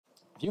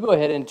If you go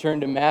ahead and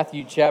turn to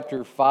Matthew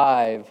chapter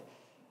 5,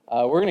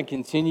 we're going to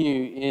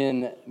continue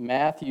in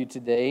Matthew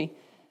today.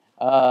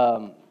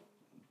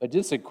 But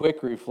just a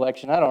quick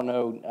reflection. I don't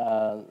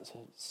know,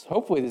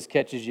 hopefully this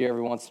catches you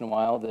every once in a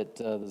while, that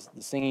the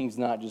singing's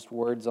not just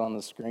words on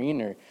the screen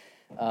or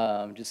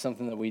just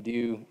something that we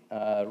do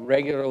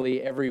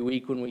regularly every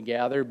week when we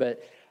gather.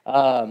 But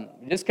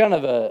just kind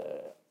of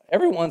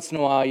every once in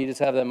a while you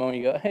just have that moment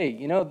you go, hey,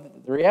 you know,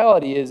 the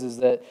reality is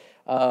that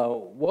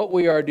what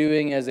we are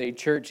doing as a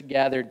church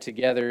gathered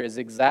together is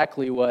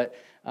exactly what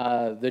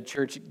the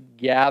church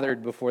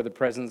gathered before the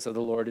presence of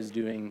the Lord is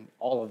doing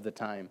all of the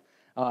time.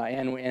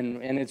 And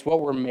it's what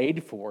we're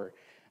made for.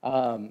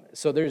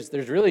 So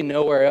there's really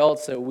nowhere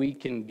else that we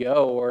can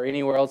go or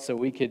anywhere else that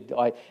we could,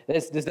 like,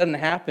 this doesn't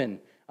happen.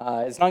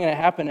 It's not going to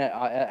happen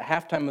at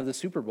halftime of the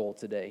Super Bowl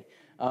today,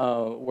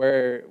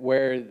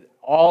 where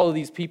all of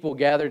these people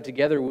gathered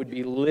together would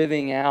be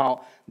living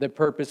out the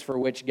purpose for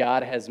which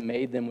God has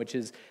made them, which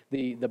is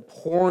the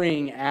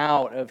pouring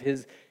out of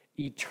His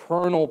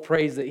eternal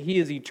praise, that He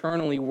is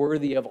eternally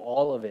worthy of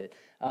all of it.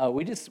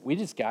 We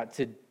just got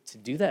to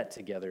do that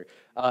together,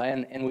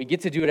 and we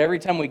get to do it every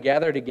time we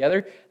gather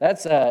together.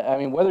 That's I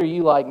mean, whether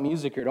you like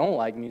music or don't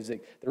like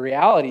music, the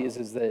reality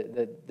is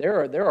that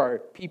there are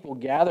people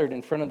gathered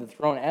in front of the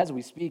throne as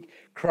we speak,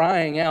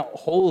 crying out,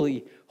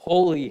 "Holy,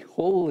 holy,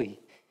 holy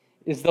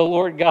is the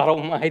Lord God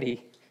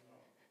Almighty,"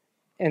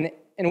 and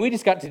we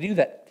just got to do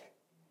that.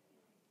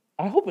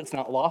 I hope it's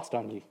not lost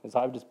on you as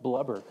I just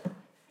blubber.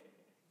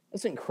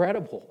 It's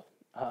incredible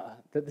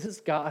that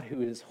this God,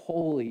 who is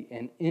holy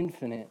and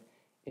infinite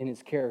in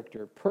His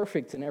character,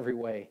 perfect in every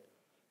way,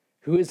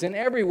 who is in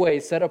every way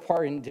set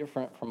apart and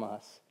different from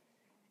us,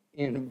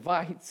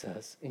 invites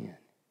us in.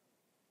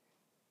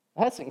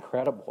 That's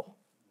incredible.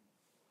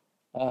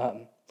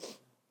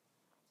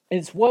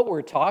 It's what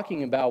we're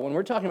talking about when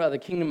we're talking about the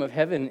kingdom of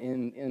heaven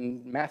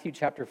in Matthew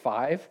chapter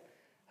 5.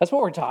 That's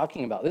what we're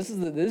talking about. This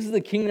is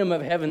the kingdom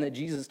of heaven that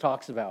Jesus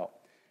talks about.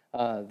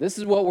 This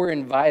is what we're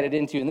invited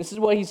into, and this is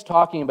what He's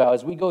talking about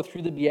as we go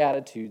through the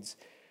Beatitudes.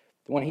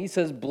 When He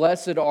says,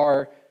 "Blessed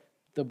are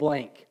the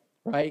blank,"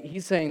 right?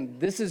 He's saying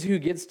this is who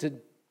gets to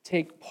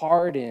take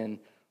part in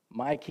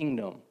my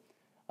kingdom.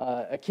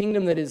 A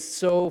kingdom that is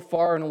so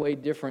far and away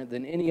different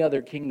than any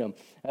other kingdom.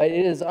 It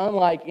is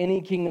unlike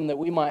any kingdom that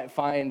we might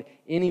find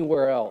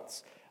anywhere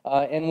else.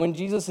 And when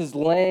Jesus is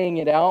laying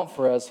it out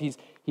for us,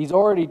 He's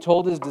already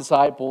told His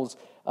disciples,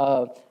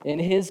 in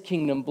His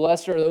kingdom,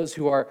 blessed are those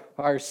who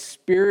are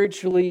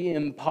spiritually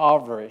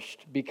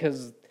impoverished,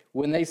 because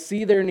when they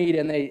see their need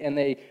and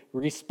they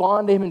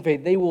respond to Him in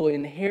faith, they will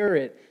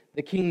inherit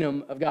the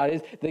kingdom of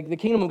God. The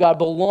kingdom of God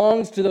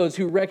belongs to those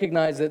who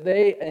recognize that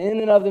they, in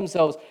and of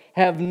themselves,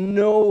 have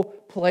no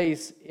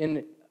place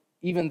in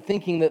even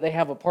thinking that they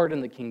have a part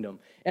in the kingdom.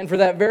 And for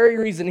that very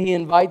reason, He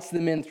invites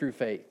them in through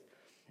faith.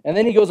 And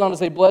then He goes on to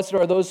say, blessed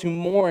are those who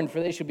mourn, for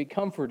they shall be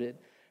comforted.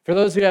 For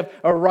those who have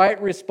a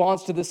right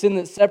response to the sin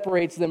that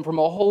separates them from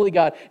a holy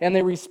God, and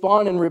they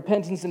respond in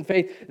repentance and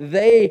faith,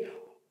 they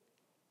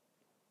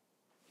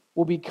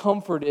will be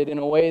comforted in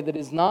a way that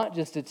is not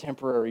just a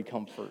temporary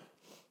comfort.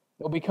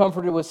 They'll be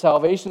comforted with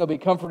salvation. They'll be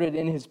comforted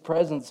in His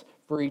presence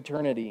for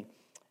eternity.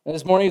 And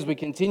this morning, as we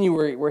continue,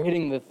 we're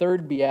hitting the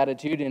third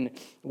beatitude in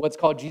what's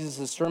called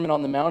Jesus' Sermon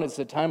on the Mount. It's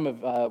a time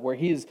of where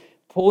He is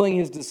pulling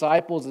His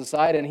disciples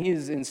aside, and He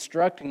is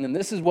instructing them.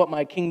 This is what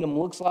my kingdom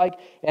looks like.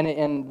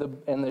 And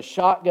the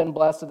shotgun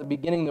blast at the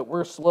beginning that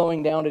we're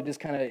slowing down to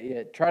just kind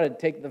of try to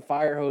take the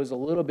fire hose a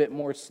little bit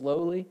more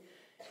slowly.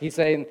 He's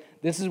saying,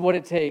 this is what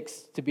it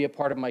takes to be a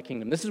part of my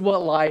kingdom. This is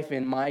what life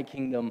in my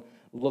kingdom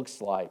looks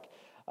like.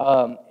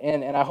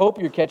 And I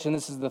hope you're catching,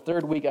 this is the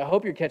third week, I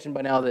hope you're catching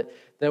by now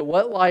that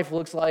what life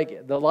looks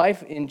like, the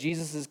life in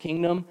Jesus'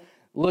 kingdom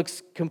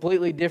looks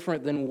completely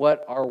different than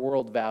what our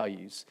world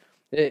values.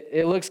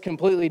 It looks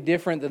completely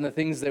different than the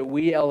things that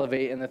we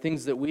elevate and the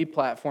things that we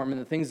platform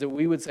and the things that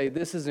we would say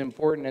this is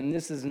important and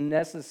this is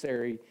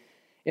necessary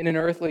in an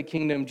earthly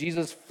kingdom.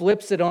 Jesus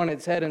flips it on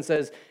its head and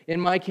says, in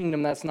my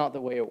kingdom, that's not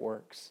the way it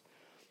works.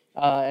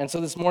 And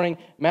so this morning,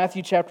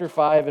 Matthew chapter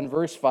 5 and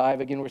verse 5,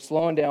 again, we're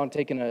slowing down,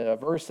 taking a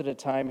verse at a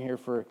time here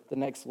for the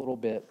next little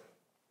bit.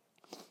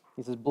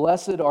 He says,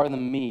 blessed are the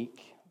meek,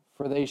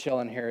 for they shall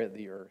inherit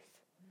the earth.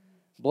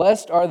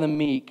 Blessed are the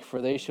meek, for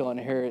they shall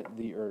inherit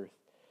the earth.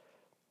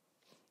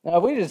 Now,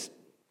 if we just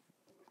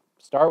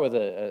start with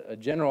a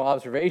general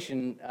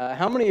observation,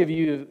 how many of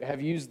you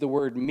have used the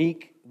word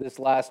meek this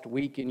last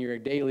week in your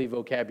daily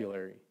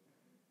vocabulary?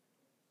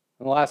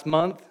 In the last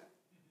month?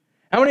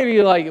 How many of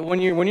you, like,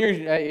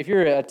 if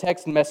you're a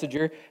text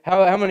messenger,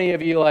 how many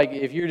of you, like,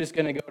 if you're just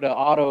going to go to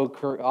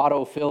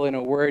auto fill in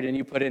a word and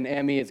you put in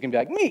ME, it's going to be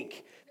like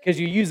meek, because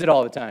you use it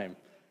all the time.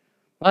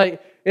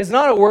 Like, it's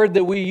not a word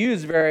that we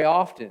use very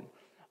often.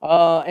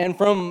 And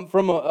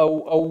from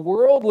a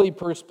worldly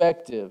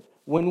perspective,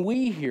 when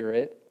we hear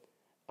it,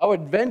 I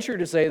would venture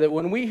to say that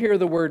when we hear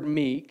the word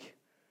meek,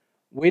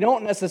 we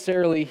don't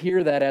necessarily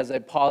hear that as a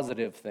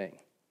positive thing.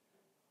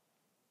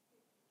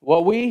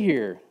 What we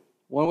hear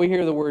when we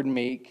hear the word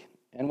meek,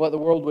 and what the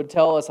world would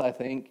tell us, I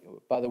think,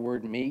 by the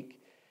word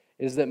meek,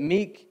 is that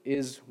meek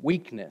is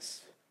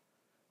weakness.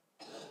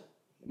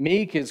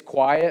 Meek is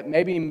quiet.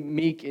 Maybe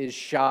meek is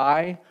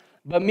shy.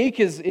 But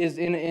meek is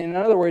in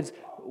other words,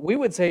 we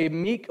would say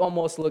meek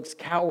almost looks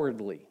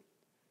cowardly.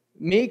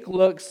 Meek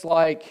looks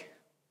like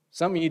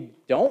something you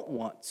don't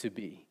want to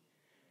be.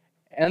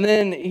 And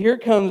then here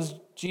comes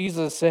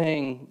Jesus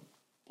saying,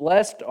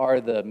 blessed are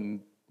the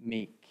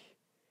meek.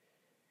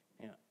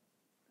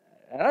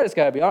 And I just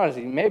got to be honest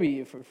with you,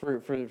 maybe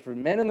for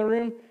men in the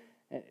room,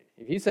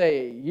 if you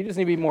say you just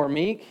need to be more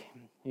meek,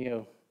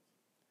 don't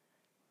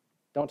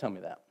tell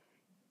me that.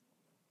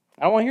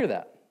 I don't want to hear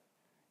that.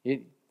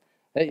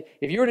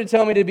 If you were to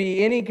tell me to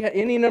be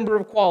any number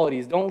of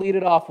qualities, don't lead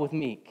it off with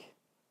meek.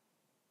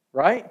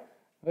 Right?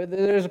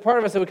 There's a part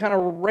of us that would kind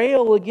of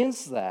rail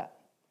against that.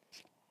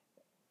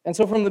 And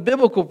so from the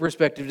biblical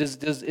perspective,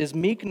 is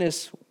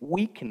meekness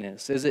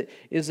weakness? Is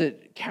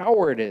it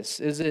cowardice?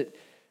 Is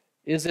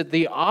it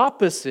the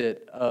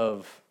opposite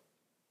of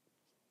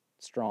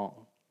strong?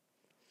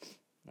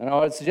 And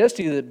I would suggest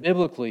to you that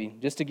biblically,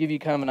 just to give you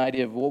kind of an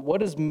idea of what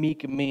does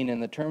meek mean in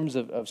the terms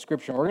of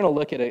Scripture, we're going to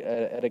look at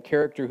a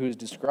character who is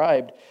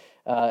described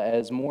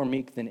as more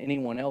meek than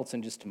anyone else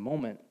in just a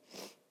moment.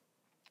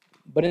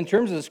 But in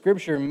terms of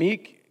Scripture,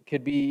 meek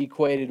could be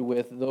equated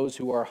with those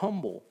who are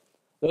humble,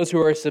 those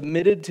who are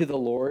submitted to the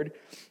Lord.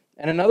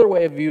 And another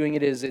way of viewing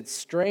it is it's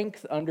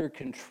strength under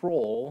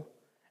control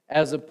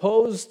as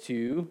opposed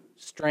to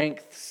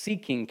strength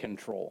seeking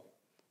control.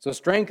 So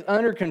strength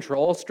under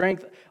control,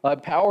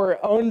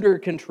 power under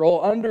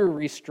control, under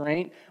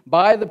restraint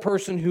by the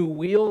person who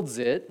wields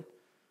it,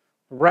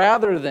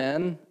 rather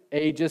than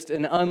just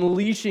an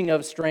unleashing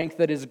of strength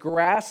that is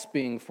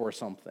grasping for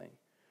something.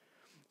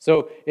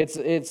 So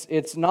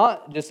it's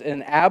not just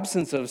an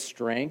absence of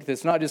strength.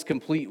 It's not just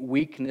complete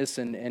weakness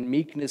and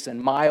meekness and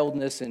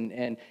mildness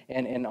and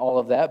all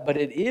of that. But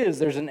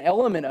there's an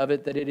element of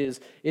it that it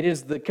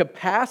is the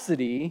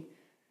capacity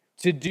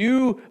to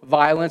do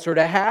violence or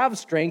to have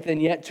strength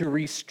and yet to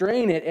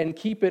restrain it and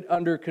keep it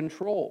under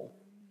control.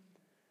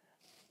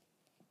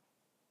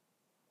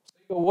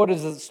 So what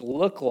does this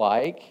look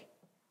like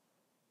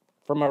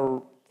from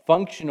a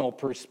functional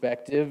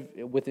perspective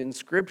within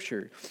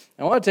Scripture?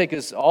 I want to take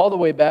us all the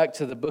way back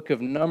to the book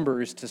of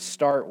Numbers to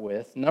start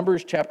with.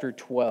 Numbers chapter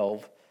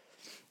 12.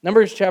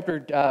 Numbers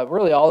chapter,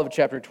 really all of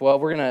chapter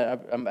 12.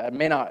 I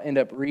may not end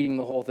up reading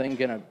the whole thing.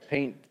 Going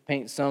to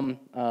paint some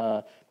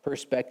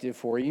perspective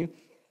for you.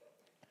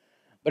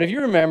 But if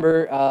you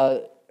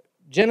remember,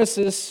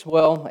 Exodus,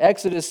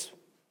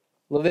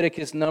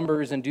 Leviticus,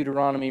 Numbers, and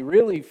Deuteronomy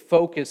really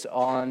focus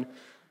on,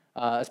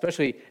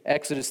 especially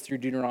Exodus through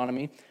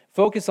Deuteronomy,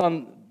 focus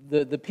on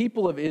the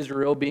people of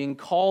Israel being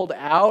called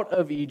out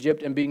of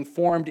Egypt and being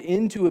formed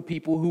into a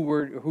people who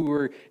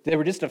were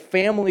just a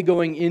family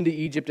going into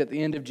Egypt at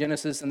the end of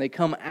Genesis, and they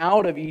come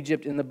out of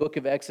Egypt in the book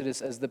of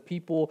Exodus as the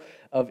people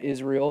of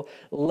Israel,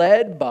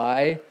 led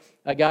by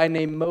a guy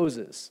named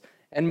Moses.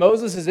 And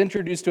Moses is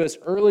introduced to us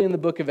early in the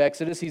book of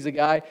Exodus. He's a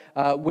guy,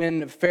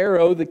 when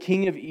Pharaoh, the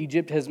king of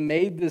Egypt, has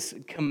made this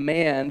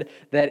command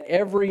that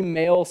every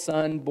male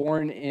son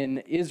born in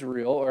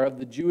Israel, or of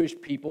the Jewish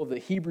people, the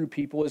Hebrew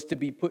people, is to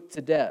be put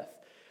to death.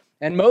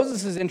 And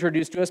Moses is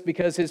introduced to us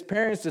because his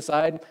parents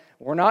decide,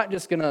 we're not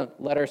just going to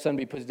let our son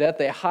be put to death.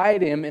 They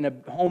hide him in a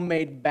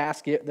homemade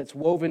basket that's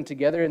woven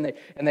together, and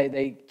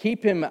they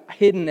keep him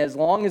hidden as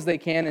long as they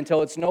can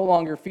until it's no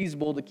longer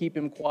feasible to keep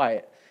him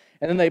quiet.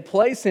 And then they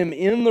place him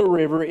in the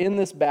river in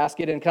this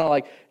basket and kind of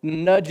like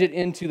nudge it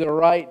into the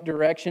right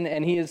direction.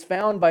 And he is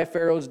found by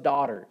Pharaoh's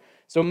daughter.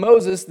 So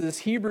Moses, this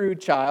Hebrew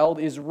child,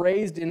 is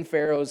raised in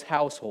Pharaoh's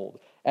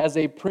household as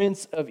a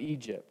prince of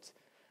Egypt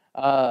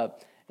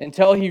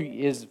until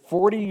he is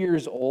 40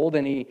 years old,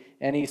 and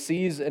he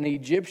sees an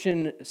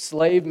Egyptian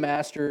slave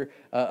master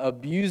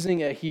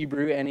abusing a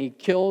Hebrew, and he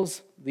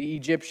kills the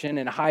Egyptian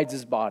and hides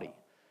his body.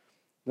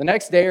 The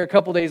next day or a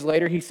couple days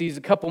later, he sees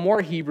a couple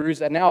more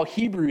Hebrews, and now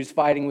Hebrews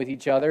fighting with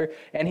each other,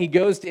 and he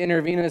goes to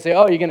intervene and say,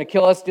 oh, you're going to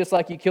kill us just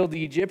like you killed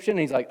the Egyptian?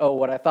 And he's like, oh,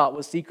 what I thought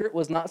was secret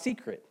was not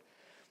secret.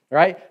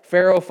 Right?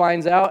 Pharaoh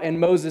finds out, and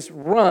Moses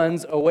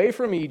runs away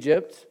from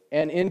Egypt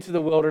and into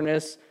the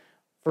wilderness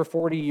for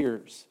 40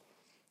 years.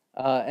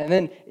 And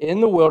then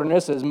in the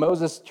wilderness, as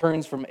Moses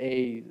turns from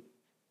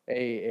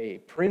a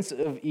prince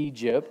of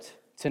Egypt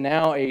to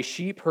now a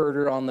sheep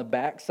herder on the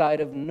backside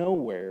of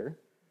nowhere,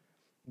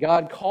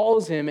 God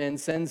calls him and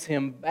sends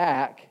him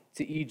back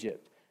to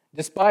Egypt.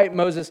 Despite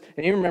Moses,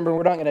 and you remember,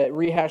 we're not going to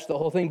rehash the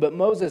whole thing, but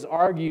Moses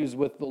argues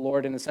with the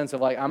Lord in the sense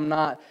of like, I'm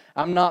not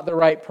the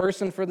right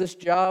person for this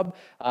job.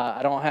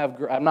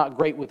 I'm not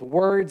great with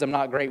words. I'm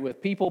not great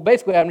with people.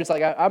 Basically,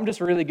 I'm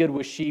just really good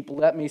with sheep.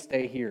 Let me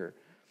stay here.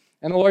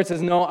 And the Lord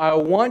says, no, I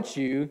want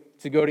you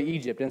to go to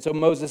Egypt. And so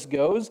Moses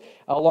goes,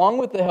 along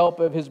with the help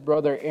of his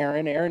brother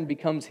Aaron. Aaron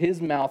becomes his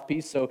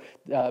mouthpiece. So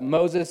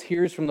Moses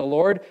hears from the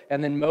Lord,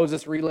 and then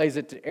Moses relays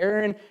it to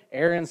Aaron.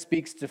 Aaron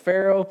speaks to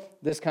Pharaoh,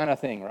 this kind of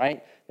thing,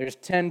 right? There's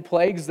 10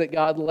 plagues that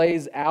God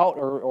lays out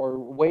or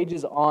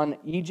wages on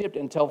Egypt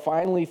until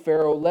finally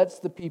Pharaoh lets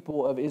the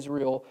people of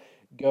Israel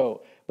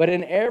go. But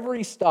in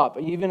every stop,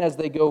 even as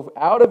they go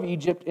out of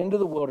Egypt into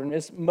the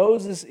wilderness,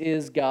 Moses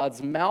is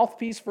God's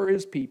mouthpiece for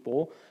his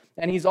people,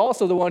 and he's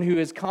also the one who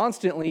is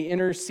constantly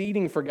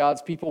interceding for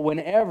God's people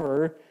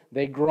whenever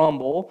they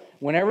grumble,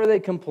 whenever they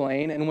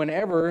complain, and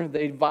whenever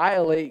they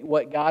violate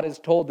what God has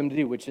told them to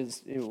do, which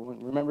is,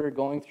 remember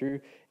going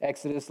through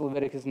Exodus,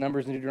 Leviticus,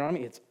 Numbers, and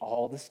Deuteronomy? It's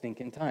all the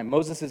stinking time.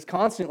 Moses is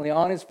constantly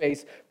on his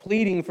face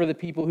pleading for the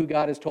people who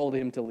God has told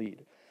him to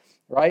lead,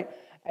 right?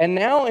 And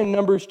now in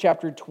Numbers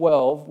chapter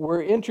 12,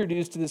 we're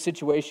introduced to the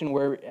situation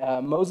where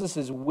Moses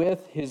is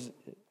with his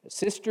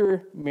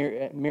sister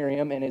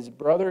Miriam and his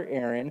brother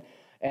Aaron,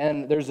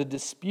 and there's a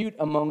dispute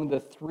among the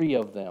three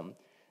of them.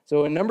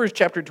 So in Numbers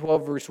chapter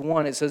 12, verse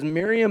 1, it says,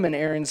 Miriam and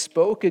Aaron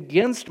spoke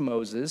against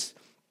Moses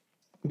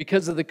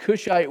because of the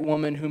Cushite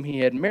woman whom he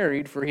had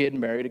married, for he had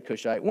married a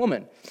Cushite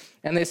woman.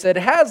 And they said,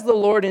 has the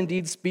Lord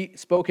indeed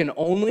spoken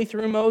only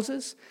through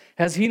Moses?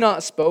 Has he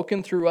not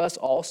spoken through us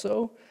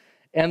also?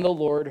 And the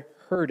Lord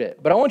heard it.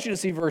 But I want you to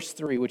see verse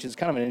 3, which is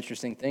kind of an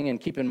interesting thing, and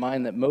keep in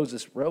mind that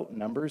Moses wrote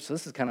Numbers, so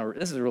this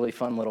is a really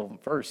fun little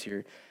verse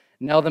here.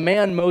 Now the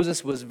man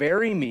Moses was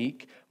very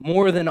meek,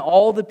 more than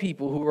all the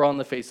people who were on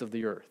the face of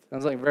the earth.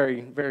 Sounds like very,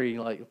 very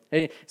like,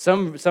 hey,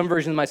 some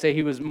versions might say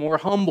he was more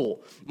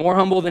humble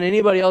than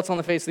anybody else on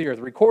the face of the earth,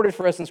 recorded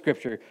for us in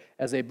Scripture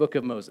as a book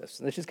of Moses.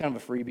 That's just kind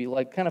of a freebie,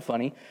 like kind of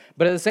funny.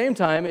 But at the same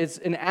time, it's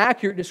an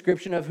accurate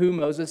description of who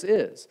Moses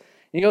is.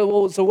 You go,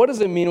 well, so what does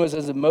it mean when it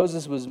says that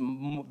Moses was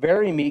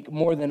very meek,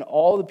 more than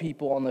all the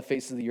people on the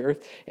face of the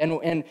earth?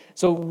 And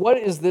so what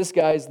is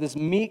this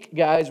meek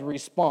guy's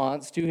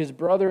response to his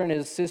brother and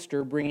his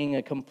sister bringing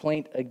a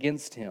complaint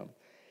against him?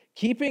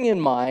 Keeping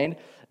in mind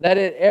that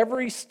at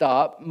every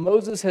stop,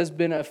 Moses has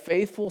been a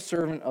faithful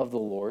servant of the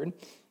Lord.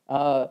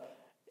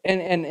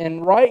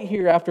 And right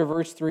here after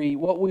verse 3,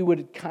 what we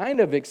would kind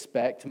of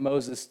expect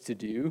Moses to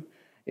do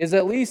is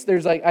at least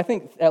I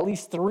think at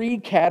least three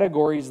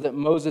categories that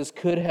Moses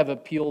could have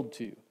appealed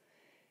to.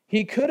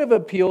 He could have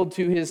appealed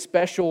to his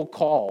special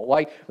call,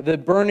 like the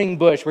burning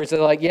bush, where he said,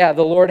 like, yeah,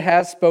 the Lord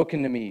has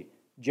spoken to me.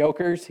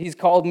 Jokers, he's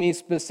called me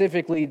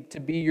specifically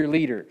to be your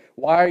leader.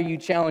 Why are you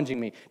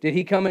challenging me? Did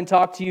he come and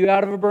talk to you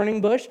out of a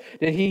burning bush?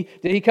 Did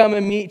he come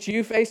and meet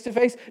you face to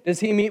face? Does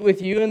he meet with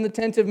you in the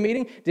tent of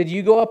meeting? Did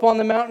you go up on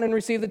the mountain and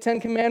receive the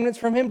 10 commandments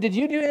from him? Did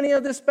you do any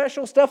of this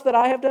special stuff that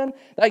I have done?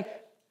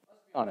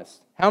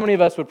 Honest, how many of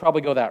us would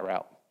probably go that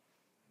route?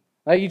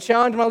 Like, you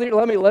challenge my leader,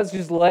 let's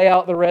just lay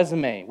out the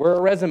resume. We're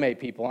a resume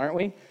people, aren't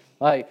we?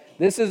 Like,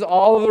 this is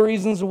all of the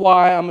reasons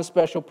why I'm a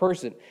special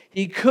person.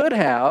 He could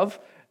have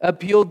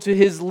appealed to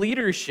his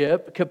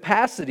leadership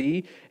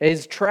capacity,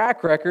 his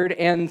track record,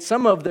 and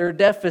some of their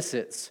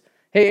deficits.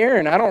 Hey,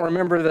 Aaron, I don't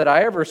remember that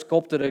I ever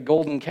sculpted a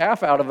golden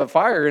calf out of a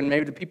fire and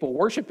made the people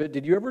worship it.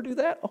 Did you ever do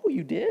that? Oh,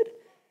 you did?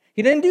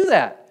 He didn't do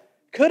that.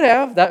 Could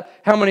have.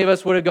 How many of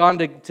us would have gone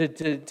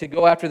to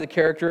go after the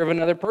character of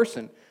another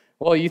person?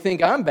 Well, you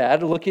think I'm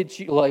bad? Look at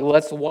you. Like,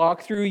 let's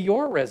walk through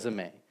your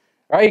resume.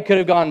 Right? He could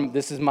have gone,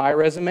 this is my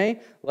resume.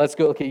 Let's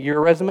go look at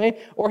your resume.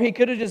 Or he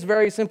could have just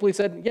very simply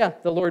said, yeah,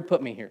 the Lord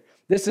put me here.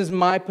 This is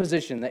my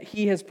position that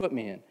he has put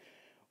me in.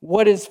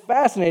 What is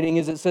fascinating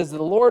is it says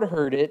the Lord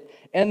heard it,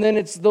 and then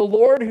it's the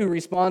Lord who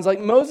responds. Like,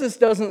 Moses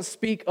doesn't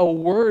speak a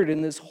word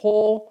in this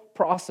whole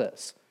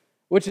process,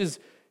 which is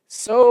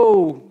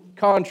so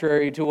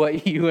contrary to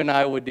what you and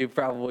I would do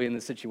probably in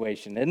the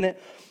situation, isn't it?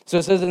 So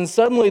it says, and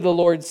suddenly the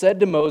Lord said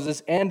to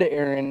Moses and to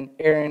Aaron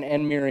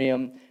and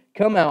Miriam,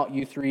 come out,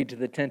 you three, to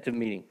the tent of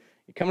meeting.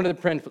 You come to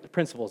the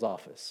principal's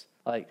office.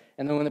 And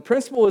then when the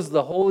principal is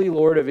the Holy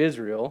Lord of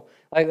Israel,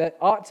 that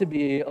ought to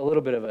be a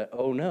little bit of a,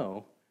 oh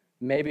no,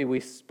 maybe we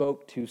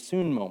spoke too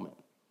soon moment.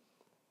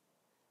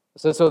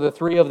 So the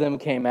three of them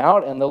came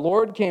out, and the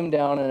Lord came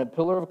down in a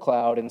pillar of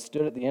cloud and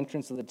stood at the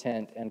entrance of the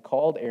tent and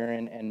called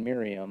Aaron and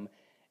Miriam,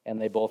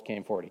 and they both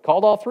came forward. He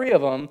called all three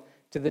of them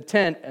to the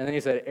tent, and then he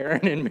said,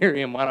 Aaron and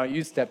Miriam, why don't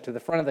you step to the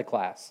front of the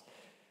class?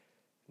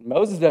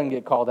 Moses doesn't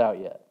get called out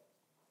yet.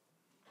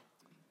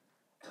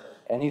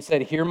 And he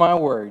said, hear my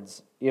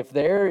words. If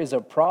there is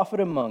a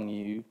prophet among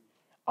you,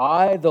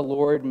 I, the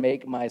Lord,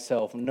 make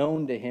myself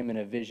known to him in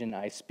a vision.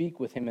 I speak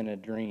with him in a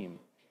dream.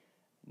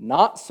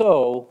 Not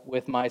so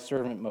with my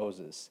servant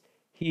Moses.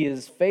 He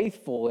is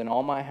faithful in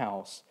all my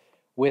house.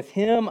 With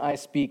him I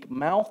speak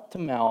mouth to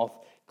mouth,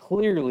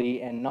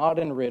 clearly and not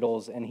in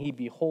riddles, and he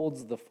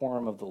beholds the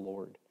form of the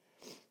Lord.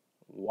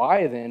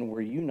 Why then were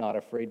you not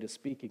afraid to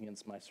speak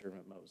against my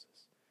servant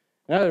Moses?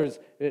 In other words,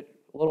 a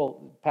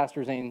little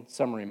Pastor Zane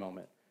summary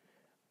moment.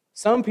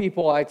 Some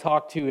people I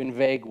talk to in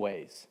vague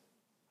ways.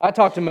 I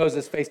talked to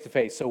Moses face to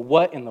face, so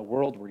what in the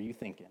world were you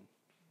thinking?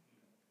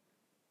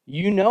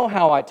 You know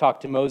how I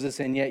talked to Moses,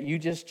 and yet you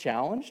just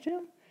challenged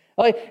him?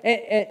 And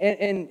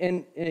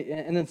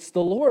it's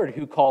the Lord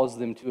who calls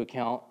them to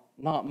account,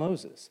 not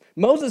Moses.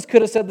 Moses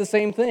could have said the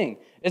same thing.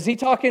 Is he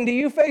talking to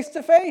you face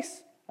to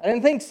face? I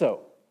didn't think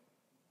so.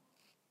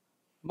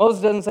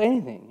 Moses doesn't say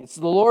anything. It's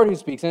the Lord who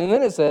speaks. And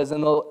then it says,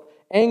 and the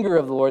anger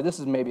of the Lord, this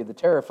is maybe the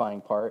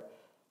terrifying part,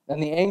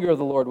 and the anger of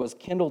the Lord was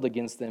kindled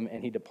against them,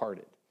 and he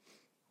departed.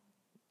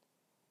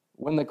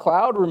 When the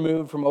cloud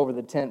removed from over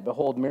the tent,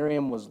 behold,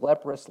 Miriam was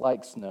leprous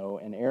like snow,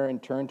 and Aaron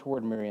turned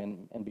toward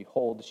Miriam, and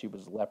behold, she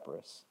was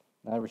leprous.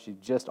 In other words, she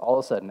just all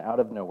of a sudden, out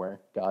of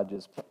nowhere, God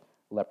just,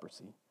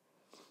 leprosy.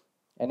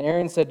 And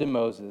Aaron said to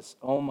Moses,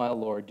 "O my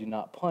Lord, do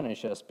not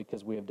punish us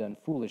because we have done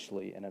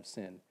foolishly and have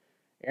sinned."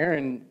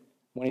 Aaron,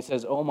 when he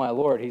says, "Oh my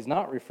Lord," he's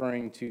not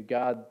referring to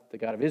God, the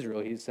God of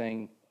Israel. He's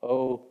saying,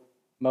 "Oh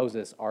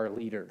Moses, our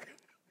leader."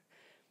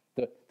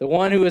 The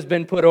one who has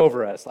been put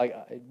over us.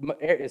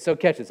 So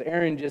catch this.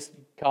 Aaron just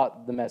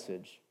caught the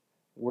message.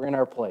 We're in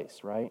our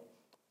place, right?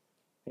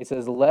 He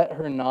says, "Let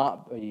her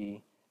not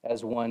be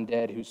as one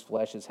dead whose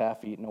flesh is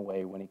half eaten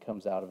away when he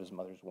comes out of his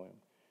mother's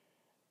womb."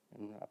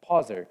 And I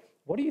pause there.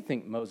 What do you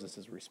think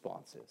Moses'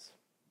 response is?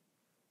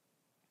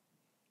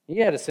 He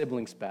had a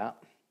sibling spat.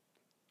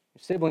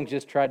 Your sibling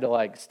just tried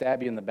to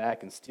stab you in the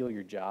back and steal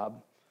your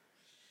job.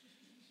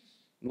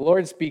 The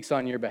Lord speaks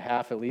on your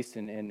behalf, at least,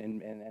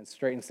 and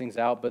straightens things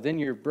out. But then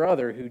your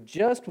brother, who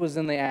just was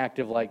in the act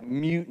of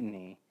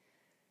mutiny,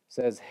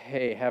 says,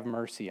 "Hey, have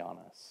mercy on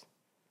us."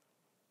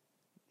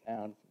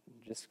 Now, I'm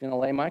just going to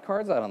lay my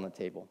cards out on the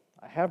table.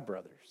 I have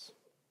brothers.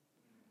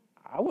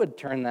 I would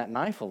turn that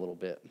knife a little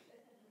bit.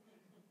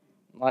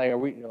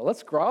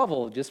 Let's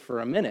grovel just for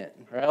a minute,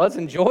 right? Let's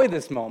enjoy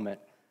this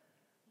moment.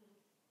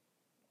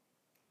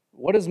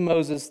 What does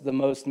Moses, the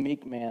most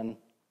meek man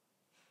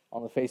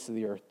on the face of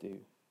the earth, do?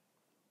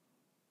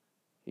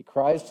 He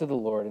cries to the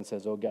Lord and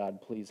says, "Oh God,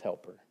 please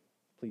help her.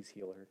 Please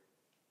heal her."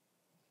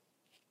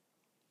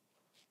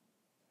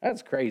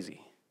 That's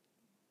crazy.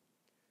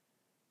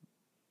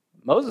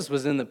 Moses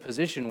was in the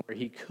position where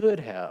he could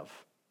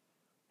have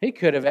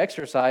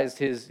exercised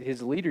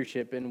his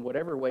leadership in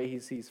whatever way he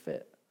sees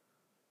fit.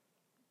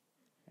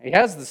 He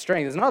has the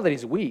strength. It's not that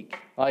he's weak.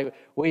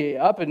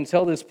 Up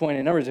until this point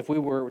in Numbers, if we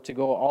were to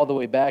go all the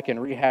way back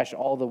and rehash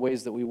all the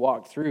ways that we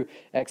walked through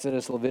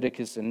Exodus,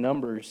 Leviticus, and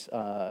Numbers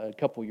a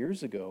couple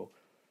years ago,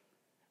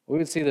 we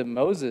would see that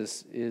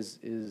Moses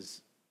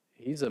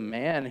he's a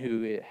man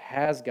who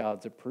has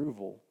God's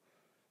approval.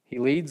 He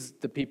leads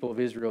the people of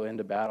Israel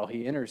into battle.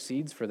 He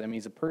intercedes for them.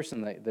 He's a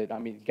person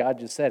that God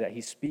just said it.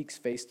 He speaks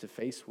face to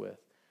face with.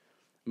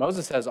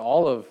 Moses has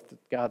all of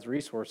God's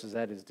resources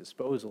at his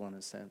disposal in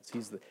a sense.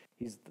 He's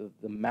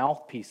the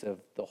mouthpiece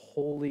of the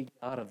holy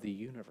God of the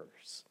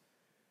universe.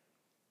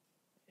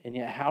 And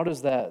yet, how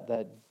does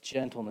that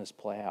gentleness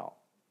play out?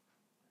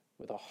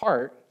 With a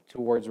heart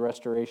towards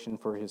restoration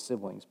for his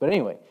siblings. But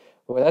anyway,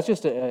 that's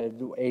just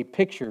a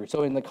picture.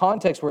 So in the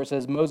context where it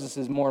says Moses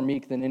is more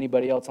meek than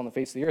anybody else on the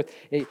face of the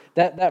earth,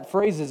 that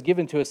phrase is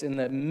given to us in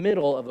the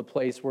middle of a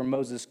place where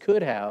Moses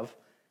could have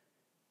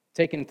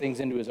taken things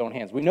into his own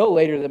hands. We know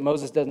later that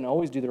Moses doesn't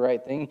always do the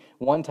right thing.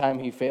 One time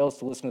he fails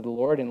to listen to the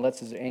Lord and lets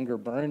his anger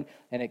burn,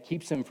 and it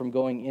keeps him from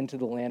going into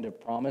the land of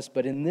promise.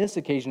 But in this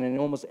occasion, and in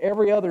almost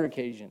every other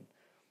occasion,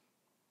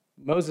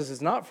 Moses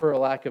is not for a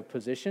lack of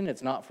position,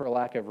 it's not for a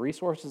lack of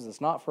resources,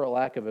 it's not for a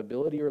lack of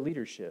ability or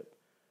leadership.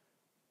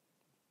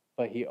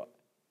 But he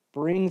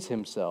brings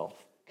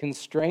himself,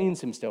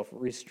 constrains himself,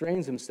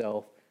 restrains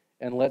himself,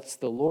 and lets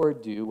the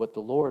Lord do what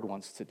the Lord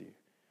wants to do.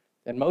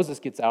 And Moses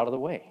gets out of the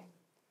way.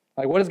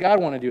 What does God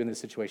want to do in this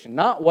situation?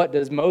 Not what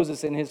does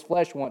Moses in his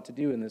flesh want to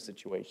do in this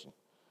situation.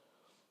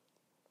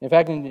 In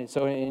fact,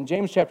 in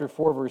James chapter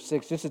 4, verse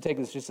 6, just to take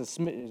this just a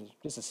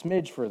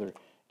smidge further,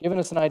 giving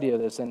us an idea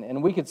of this,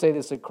 and we could say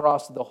this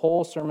across the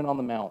whole Sermon on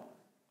the Mount.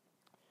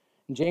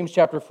 In James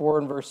chapter 4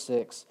 and verse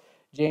 6,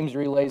 James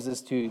relays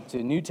this to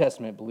New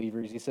Testament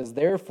believers. He says,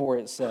 "Therefore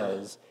it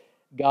says,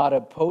 God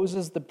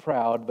opposes the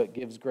proud, but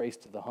gives grace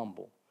to the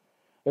humble."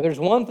 If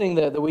there's one thing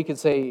that we could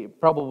say,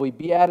 probably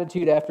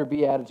beatitude after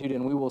beatitude,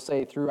 and we will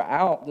say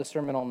throughout the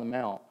Sermon on the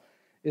Mount,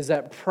 is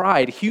that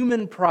pride,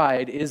 human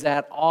pride, is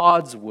at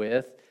odds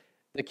with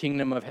the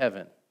kingdom of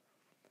heaven.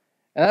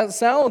 And that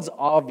sounds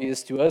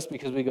obvious to us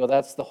because we go,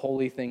 that's the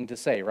holy thing to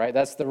say, right?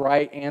 That's the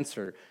right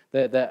answer,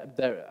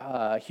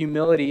 that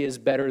humility is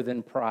better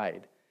than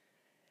pride.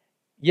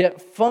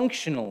 Yet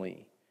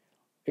functionally,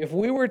 if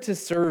we were to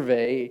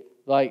survey,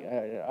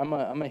 I'm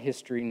a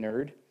history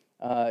nerd,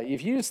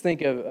 if you just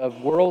think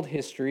of world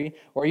history,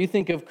 or you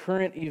think of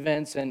current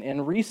events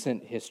and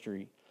recent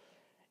history,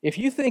 if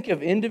you think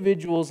of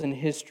individuals in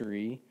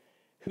history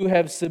who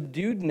have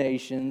subdued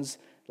nations,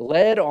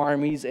 led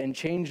armies, and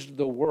changed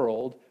the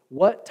world,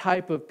 what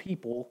type of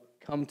people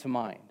come to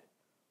mind?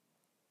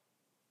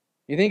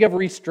 You think of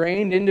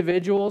restrained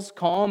individuals,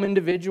 calm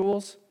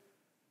individuals,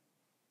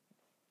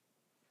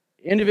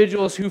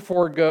 individuals who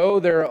forego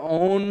their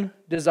own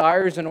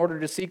desires in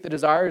order to seek the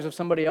desires of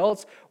somebody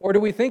else? Or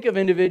do we think of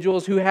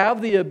individuals who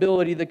have the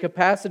ability, the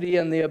capacity,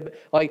 and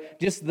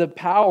just the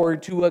power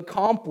to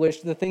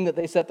accomplish the thing that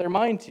they set their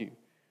mind to?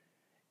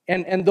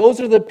 And those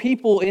are the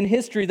people in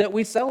history that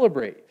we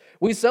celebrate.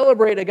 We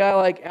celebrate a guy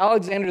like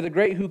Alexander the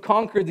Great who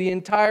conquered the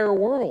entire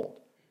world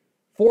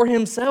for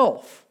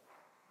himself.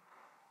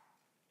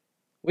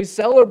 We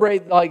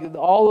celebrate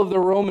all of the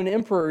Roman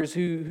emperors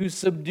who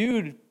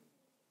subdued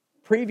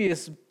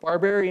previous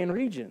barbarian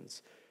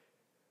regions.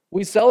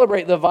 We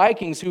celebrate the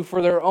Vikings who,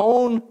 for their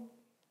own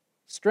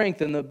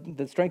strength and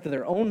the strength of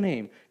their own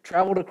name,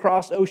 traveled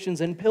across oceans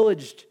and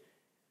pillaged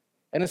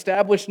and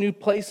established new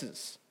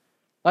places.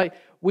 Like,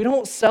 we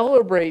don't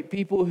celebrate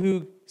people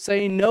who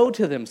say no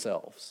to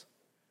themselves.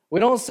 We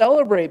don't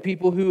celebrate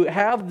people who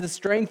have the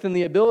strength and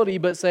the ability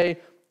but say,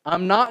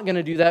 I'm not going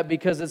to do that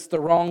because it's the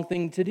wrong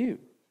thing to do.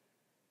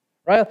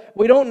 Right?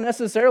 We don't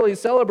necessarily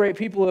celebrate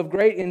people of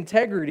great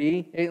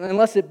integrity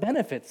unless it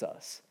benefits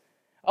us.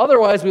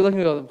 Otherwise, we look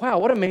and go, wow,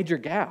 what a major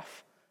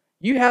gaffe.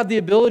 You have the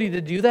ability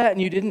to do that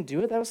and you didn't do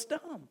it? That was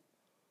dumb.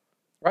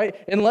 Right?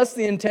 Unless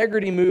the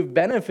integrity move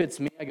benefits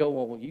me, I go,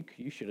 well,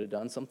 you should have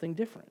done something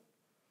different.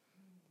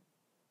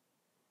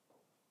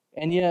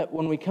 And yet,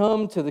 when we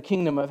come to the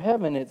kingdom of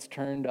heaven, it's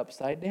turned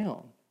upside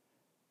down.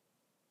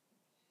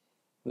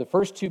 The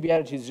first two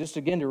Beatitudes, just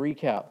again to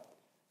recap.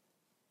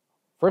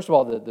 First of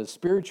all, the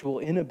spiritual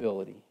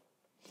inability.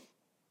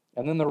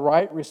 And then the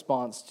right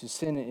response to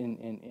sin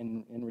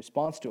in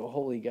response to a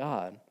holy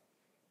God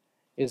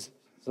is,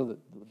 so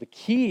the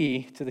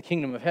key to the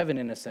kingdom of heaven,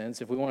 in a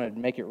sense, if we want to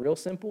make it real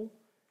simple,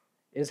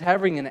 is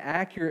having an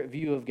accurate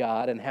view of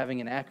God and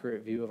having an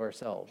accurate view of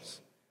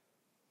ourselves.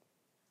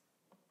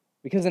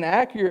 Because an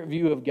accurate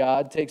view of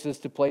God takes us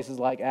to places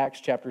like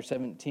Acts chapter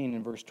 17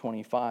 and verse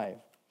 25,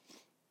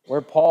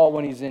 where Paul,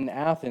 when he's in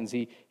Athens,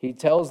 he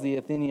tells the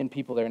Athenian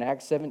people there in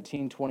Acts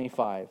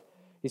 17:25,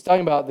 he's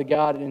talking about the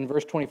God, in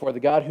verse 24, the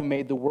God who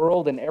made the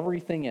world and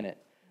everything in it,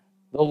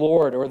 the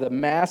Lord, or the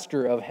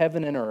master of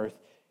heaven and earth.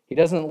 He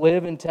doesn't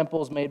live in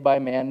temples made by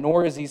man,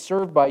 nor is he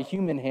served by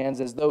human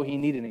hands as though he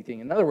need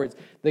anything. In other words,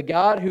 the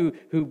God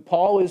who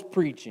Paul is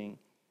preaching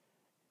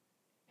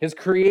has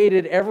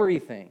created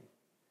everything.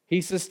 He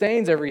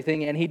sustains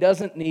everything, and he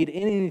doesn't need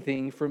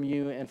anything from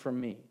you and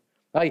from me.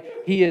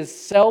 Like, he is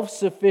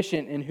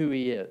self-sufficient in who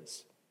he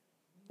is.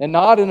 And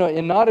not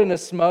in a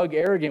smug,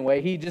 arrogant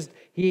way.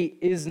 He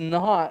is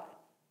not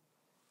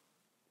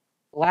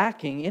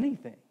lacking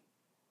anything.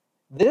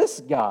 This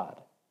God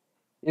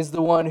is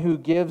the one who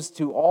gives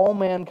to all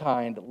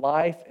mankind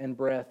life and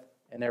breath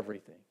and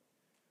everything.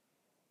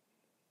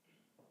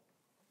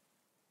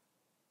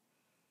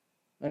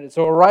 And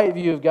so a right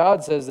view of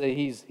God says that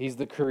he's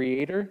the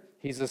creator,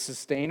 he's a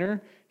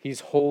sustainer, he's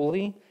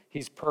holy,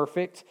 he's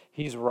perfect,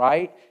 he's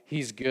right,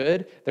 he's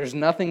good. There's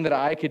nothing that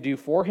I could do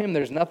for him.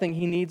 There's nothing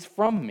he needs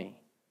from me.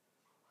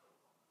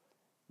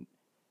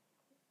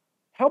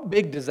 How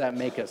big does that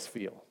make us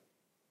feel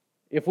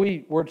if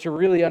we were to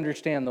really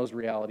understand those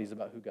realities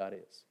about who God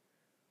is?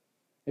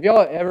 Have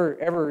y'all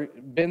ever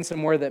been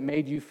somewhere that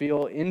made you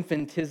feel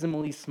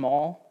infinitesimally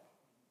small?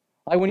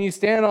 Like when you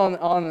stand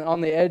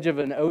on the edge of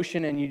an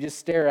ocean and you just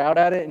stare out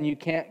at it and you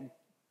can't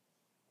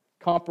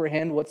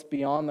comprehend what's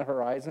beyond the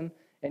horizon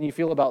and you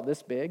feel about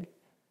this big?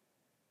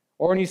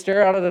 Or when you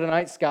stare out at the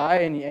night sky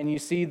and you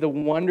see the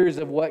wonders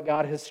of what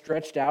God has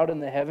stretched out in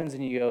the heavens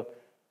and you go,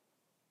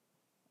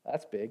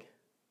 that's big.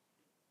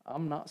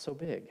 I'm not so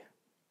big.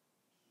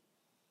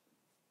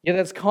 Yet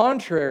that's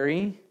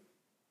contrary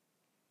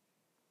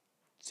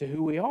to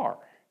who we are,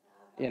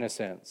 in a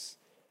sense.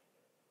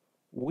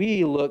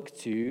 We look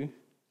to,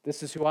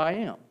 this is who I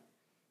am.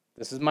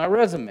 This is my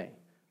resume.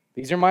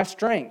 These are my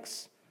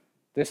strengths.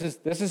 This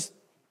is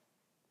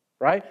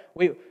right?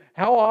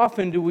 How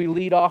often do we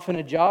lead off in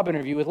a job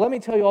interview with, let me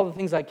tell you all the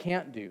things I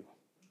can't do.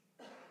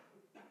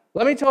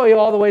 Let me tell you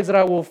all the ways that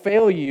I will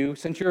fail you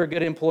since you're a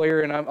good employer,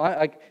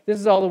 and this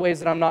is all the ways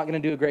that I'm not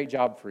going to do a great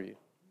job for you.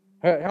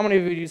 How many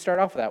of you start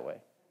off that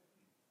way?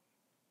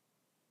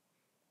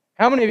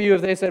 How many of you,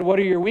 if they said, what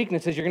are your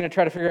weaknesses, you're going to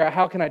try to figure out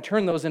how can I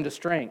turn those into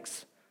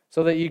strengths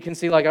so that you can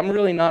see, like, I'm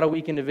really not a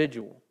weak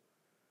individual.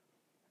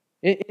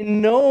 In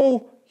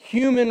no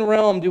human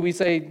realm do we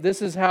say,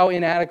 this is how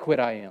inadequate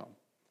I am.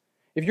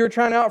 If you're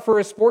trying out for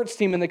a sports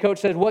team and the coach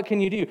says, what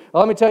can you do?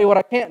 Well, let me tell you what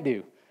I can't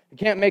do. I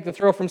can't make the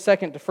throw from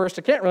second to first.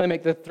 I can't really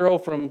make the throw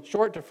from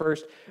short to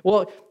first.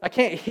 Well, I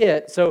can't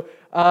hit, so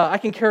I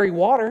can carry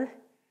water.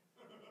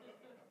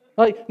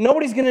 Like,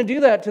 nobody's going to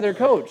do that to their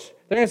coach.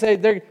 They're going to say,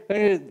 they're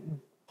going to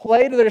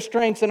play to their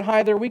strengths and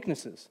hide their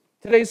weaknesses.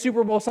 Today's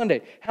Super Bowl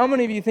Sunday. How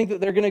many of you think that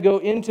they're going to go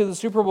into the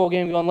Super Bowl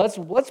game going,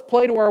 let's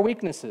play to our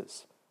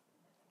weaknesses?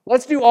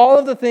 Let's do all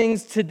of the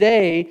things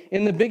today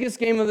in the biggest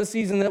game of the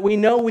season that we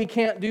know we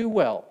can't do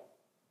well.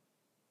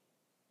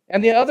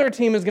 And the other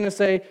team is going to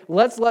say,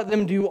 let's let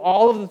them do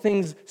all of the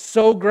things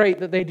so great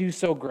that they do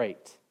so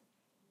great.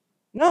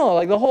 No,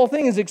 like the whole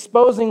thing is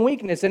exposing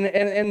weakness, and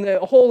the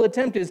whole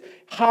attempt is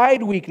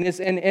hide weakness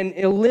and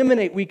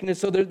eliminate weakness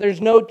so that there's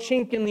no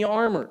chink in the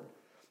armor.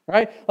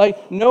 Right?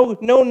 Like no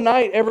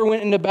knight ever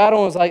went into battle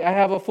and was like, I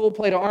have a full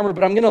plate of armor,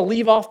 but I'm going to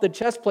leave off the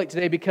chest plate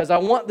today because I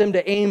want them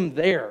to aim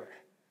there.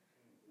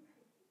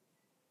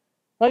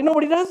 Like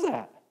nobody does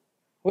that.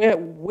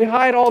 We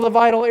hide all the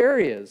vital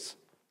areas.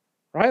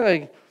 Right?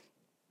 Like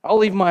I'll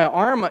leave my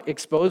arm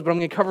exposed, but I'm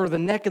going to cover the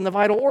neck and the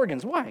vital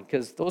organs. Why?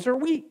 Because those are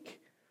weak.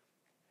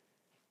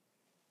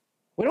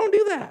 We don't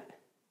do that.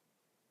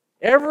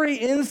 Every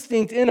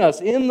instinct in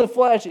us, in the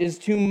flesh, is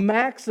to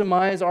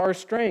maximize our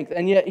strength.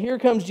 And yet here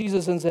comes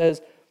Jesus and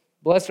says,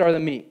 blessed are the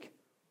meek,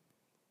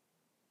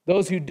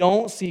 those who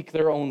don't seek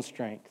their own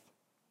strength.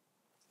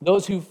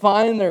 those who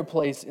find their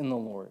place in the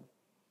Lord,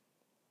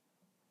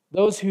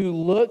 those who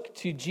look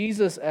to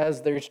Jesus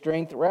as their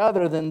strength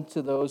rather than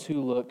to those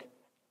who look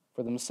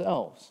for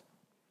themselves.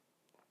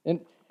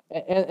 And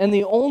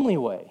the only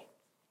way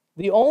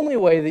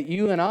that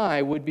you and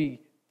I would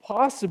be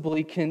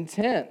possibly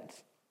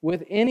content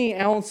with any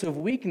ounce of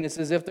weakness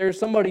is if there's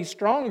somebody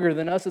stronger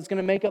than us that's going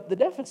to make up the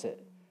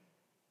deficit.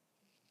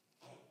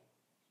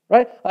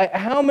 Right? Like,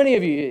 how many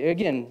of you,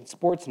 again,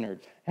 sports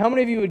nerd, how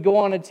many of you would go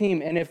on a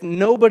team and if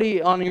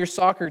nobody on your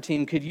soccer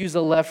team could use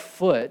a left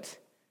foot,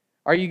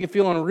 are you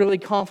feeling really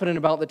confident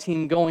about the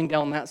team going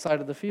down that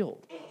side of the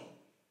field?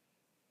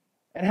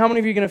 And how many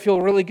of you are going to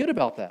feel really good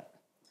about that?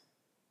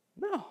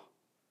 No.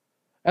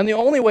 And the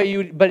only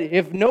way but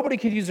if nobody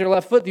could use their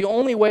left foot, the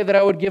only way that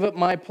I would give up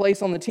my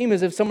place on the team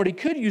is if somebody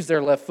could use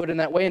their left foot in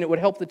that way and it would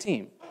help the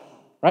team.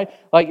 Right?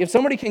 Like if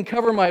somebody can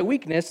cover my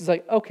weakness, it's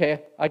like,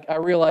 okay, I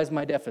realize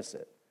my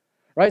deficit.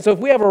 Right? So if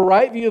we have a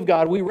right view of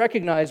God, we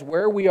recognize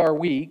where we are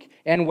weak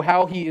and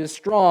how He is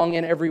strong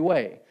in every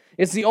way.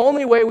 It's the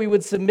only way we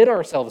would submit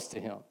ourselves to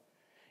Him.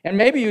 And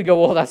maybe you'd go,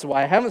 well, that's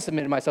why I haven't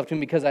submitted myself to Him,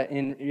 because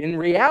in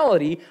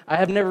reality, I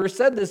have never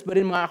said this, but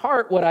in my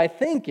heart, what I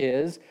think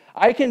is,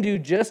 I can do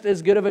just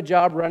as good of a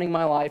job running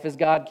my life as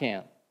God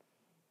can,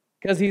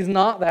 because He's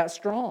not that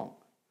strong.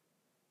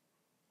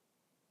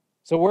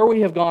 So where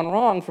we have gone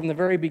wrong from the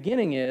very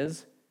beginning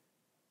is,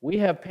 we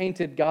have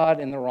painted God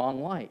in the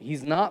wrong light.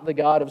 He's not the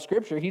God of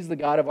Scripture. He's the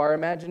God of our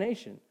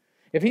imagination.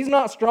 If He's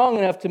not strong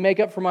enough to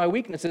make up for my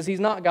weaknesses, He's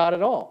not God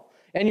at all.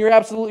 And you're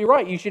absolutely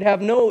right. You should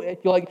have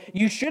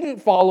you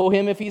shouldn't follow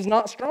Him if He's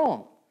not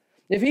strong.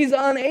 If He's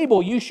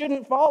unable, you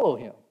shouldn't follow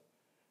Him.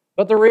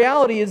 But the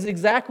reality is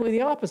exactly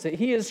the opposite.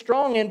 He is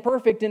strong and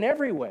perfect in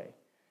every way.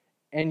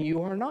 And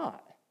you are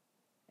not.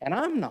 And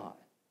I'm not.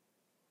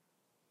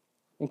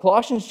 In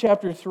Colossians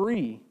chapter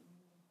 3,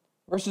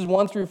 verses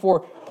 1 through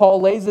 4,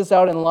 Paul lays this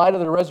out in light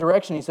of the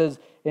resurrection. He says,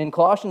 in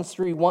Colossians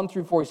 3, 1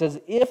 through 4, he says,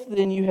 if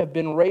then you have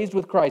been raised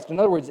with Christ, in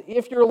other words,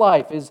 if your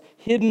life is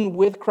hidden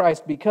with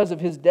Christ because of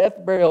His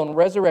death, burial, and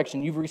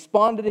resurrection, you've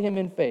responded to Him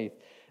in faith,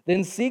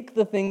 then seek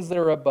the things that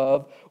are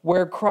above,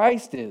 where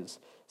Christ is,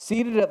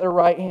 seated at the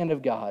right hand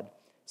of God.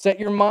 Set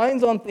your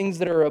minds on things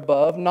that are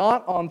above,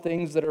 not on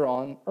things that are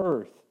on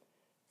earth.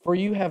 For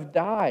you have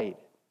died,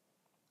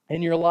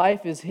 and your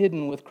life is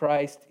hidden with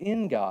Christ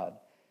in God.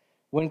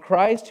 When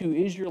Christ, who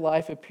is your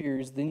life,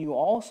 appears, then you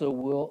also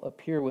will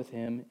appear with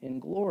Him in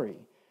glory.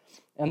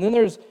 And then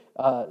there's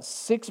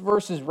 6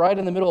 verses right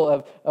in the middle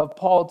of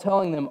Paul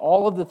telling them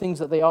all of the things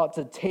that they ought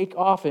to take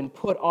off and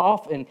put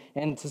off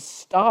and to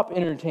stop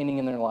entertaining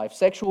in their life.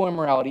 Sexual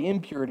immorality,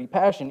 impurity,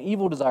 passion,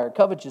 evil desire,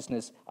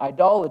 covetousness,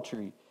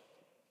 idolatry.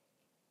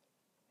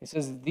 He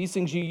says, these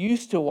things you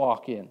used to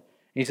walk in.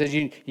 He says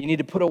you need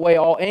to put away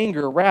all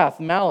anger, wrath,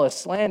 malice,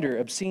 slander,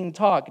 obscene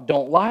talk.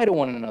 Don't lie to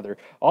one another.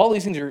 All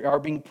these things are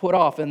being put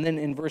off. And then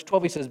in verse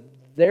 12 he says,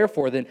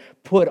 therefore then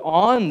put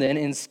on then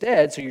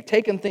instead. So you're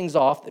taking things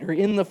off that are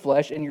in the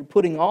flesh and you're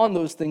putting on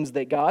those things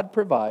that God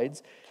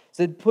provides. He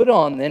said, put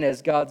on then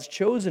as God's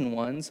chosen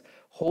ones,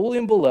 holy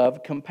and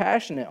beloved,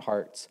 compassionate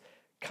hearts,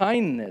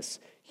 kindness,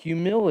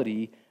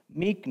 humility,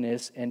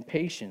 meekness, and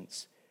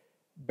patience,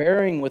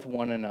 bearing with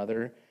one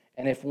another.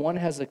 And if one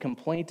has a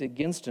complaint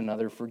against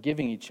another,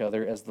 forgiving each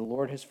other as the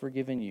Lord has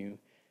forgiven you,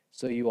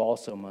 so you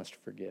also must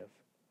forgive.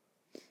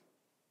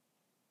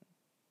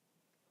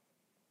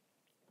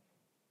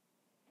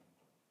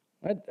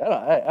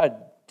 I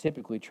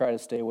typically try to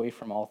stay away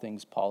from all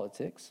things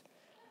politics.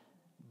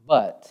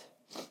 But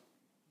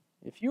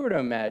if you were to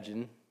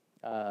imagine,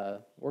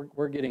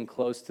 we're getting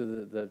close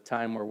to the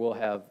time where we'll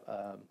have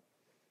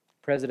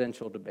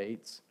presidential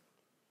debates.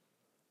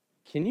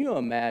 Can you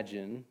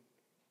imagine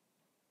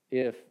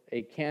if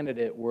a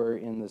candidate were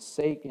in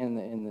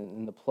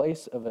the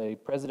place of a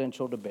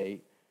presidential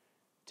debate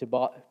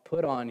to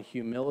put on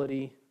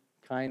humility,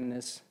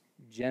 kindness,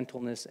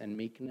 gentleness, and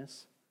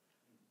meekness?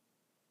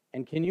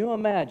 And can you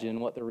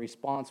imagine what the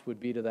response would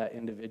be to that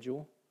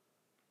individual?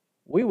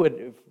 We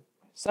would,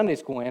 Sunday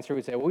school answer,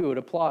 we'd say, we would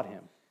applaud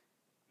him.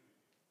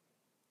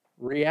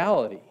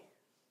 Reality.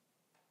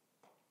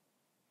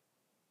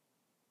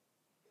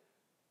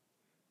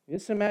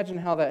 Just imagine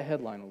how that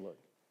headline would look.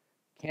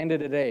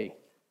 Candidate A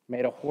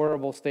made a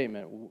horrible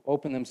statement,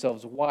 opened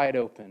themselves wide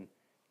open.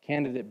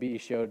 Candidate B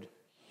showed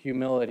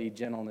humility,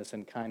 gentleness,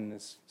 and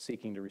kindness,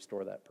 seeking to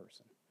restore that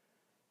person.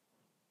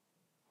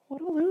 What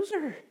a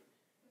loser.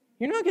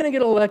 You're not going to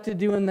get elected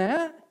doing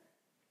that.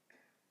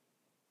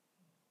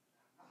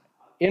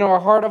 In our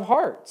heart of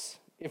hearts,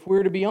 if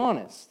we're to be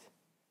honest.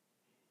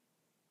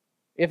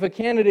 If a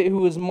candidate who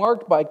was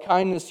marked by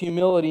kindness,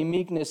 humility,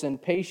 meekness,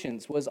 and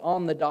patience was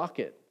on the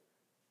docket,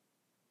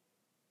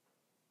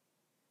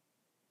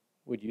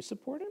 would you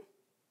support him?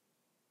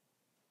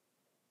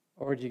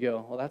 Or would you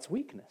go, well, that's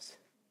weakness.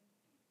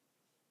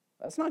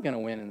 That's not going to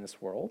win in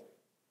this world.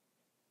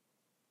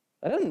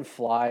 That doesn't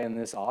fly in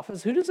this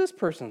office. Who does this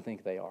person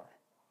think they are?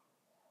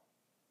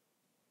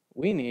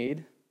 We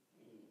need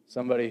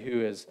somebody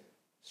who is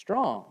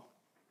strong,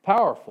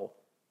 powerful,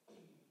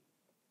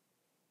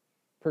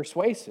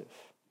 persuasive.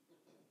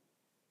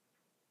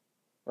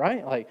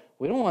 right? Like,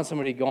 we don't want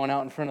somebody going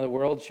out in front of the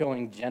world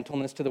showing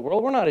gentleness to the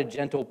world. We're not a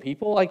gentle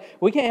people. Like,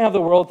 we can't have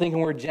the world thinking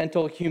we're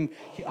gentle,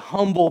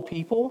 humble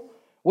people.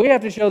 We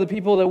have to show the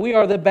people that we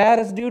are the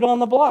baddest dude on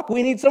the block.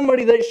 We need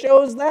somebody that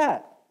shows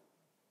that.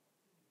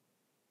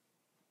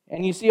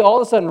 And you see all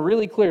of a sudden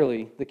really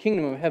clearly the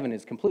kingdom of heaven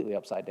is completely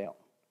upside down.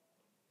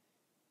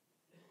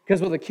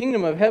 Because what the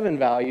kingdom of heaven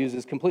values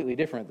is completely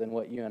different than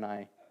what you and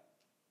I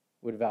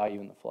would value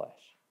in the flesh.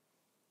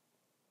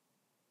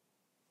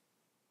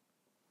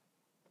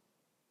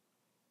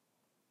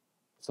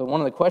 So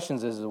one of the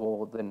questions is,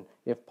 well, then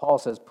if Paul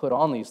says put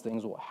on these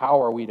things, well,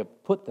 how are we to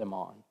put them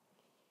on?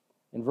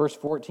 In verse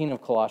 14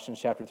 of Colossians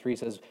chapter 3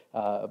 says,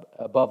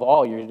 above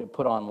all, you're to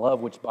put on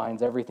love, which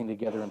binds everything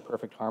together in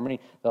perfect harmony.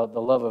 The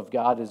love of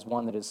God is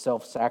one that is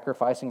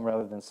self-sacrificing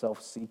rather than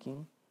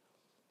self-seeking.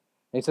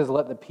 He says,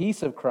 let the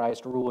peace of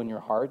Christ rule in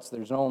your hearts.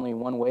 There's only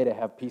one way to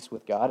have peace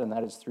with God, and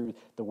that is through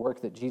the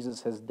work that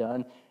Jesus has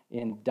done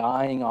in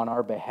dying on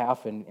our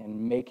behalf and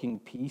making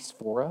peace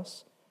for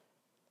us.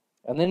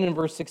 And then in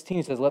verse 16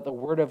 he says, let the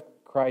word of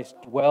Christ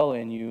dwell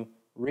in you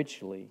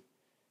richly,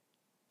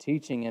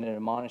 teaching and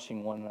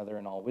admonishing one another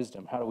in all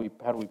wisdom. How do we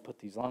put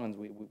these on?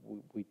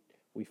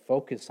 We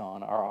focus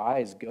on, our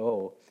eyes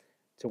go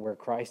to where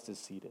Christ is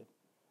seated.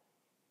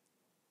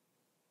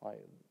 Like,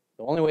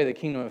 the only way the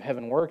kingdom of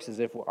heaven works is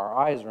if our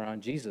eyes are on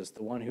Jesus,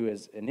 the one who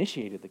has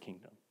initiated the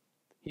kingdom.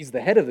 He's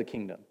the head of the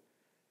kingdom.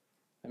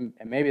 And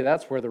maybe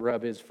that's where the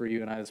rub is for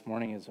you and I this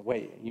morning is,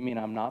 wait, you mean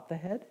I'm not the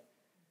head?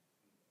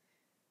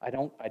 I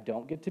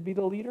don't get to be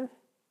the leader?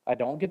 I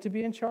don't get to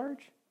be in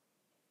charge?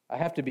 I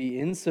have to be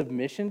in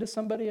submission to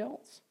somebody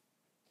else?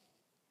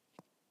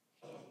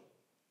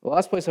 The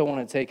last place I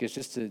want to take is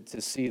just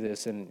to see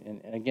this,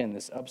 and again,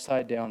 this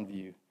upside-down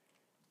view.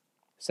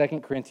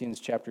 2 Corinthians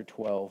chapter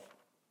 12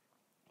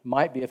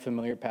 might be a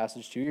familiar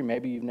passage to you, or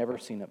maybe you've never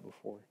seen it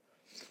before.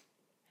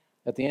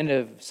 At the end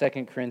of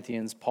 2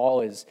 Corinthians,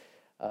 Paul is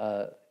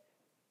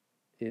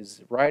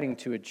writing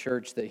to a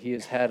church that he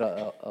has had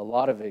a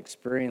lot of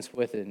experience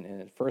with.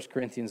 And 1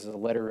 Corinthians is a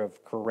letter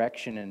of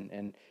correction,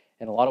 and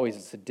in a lot of ways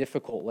it's a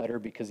difficult letter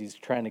because he's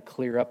trying to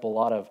clear up a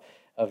lot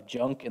of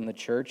junk in the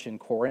church in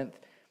Corinth.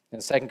 In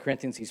 2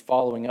 Corinthians, he's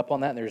following up on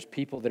that, and there's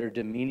people that are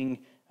demeaning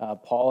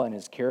Paul and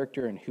his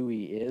character and who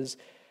he is.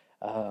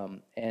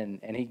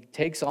 And he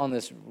takes on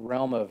this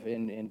realm of,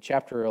 in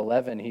chapter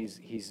 11,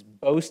 he's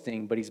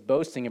boasting, but he's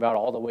boasting about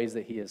all the ways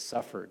that he has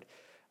suffered.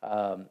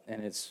 And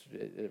it's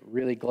a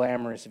really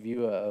glamorous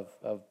view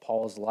of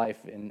Paul's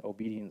life in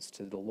obedience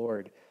to the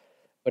Lord.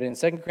 But in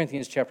 2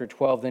 Corinthians chapter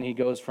 12, then he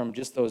goes from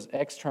just those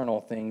external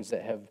things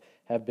that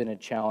have been a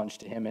challenge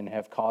to him and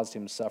have caused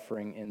him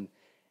suffering in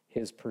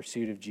his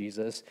pursuit of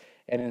Jesus.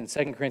 And in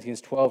 2 Corinthians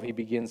 12, he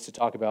begins to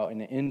talk about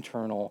an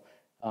internal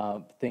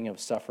thing of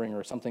suffering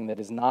or something that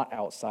is not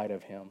outside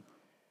of him.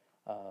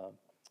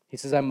 He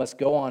says, I must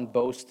go on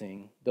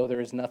boasting, though there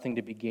is nothing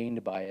to be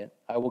gained by it.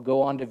 I will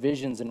go on to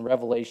visions and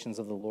revelations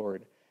of the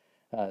Lord.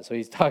 So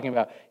he's talking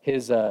about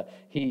his.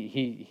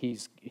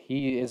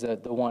 He is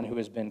the one who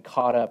has been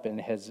caught up and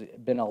has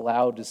been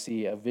allowed to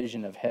see a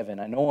vision of heaven.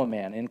 I know a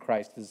man in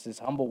Christ. This is his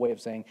humble way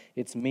of saying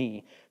it's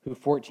me, who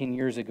 14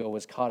 years ago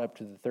was caught up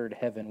to the third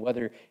heaven,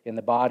 whether in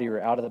the body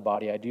or out of the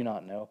body, I do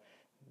not know.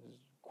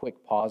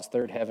 Quick pause.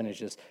 Third heaven is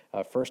just,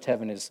 first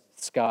heaven is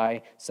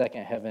sky,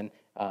 second heaven,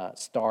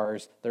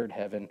 stars, third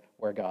heaven,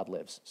 where God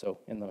lives. So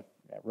in the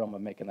realm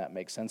of making that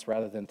make sense,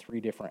 rather than three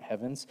different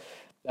heavens.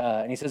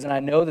 And he says, and I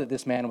know that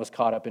this man was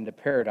caught up into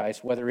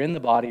paradise, whether in the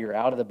body or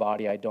out of the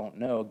body, I don't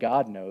know.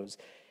 God knows.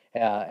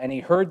 And he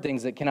heard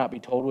things that cannot be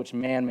told, which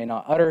man may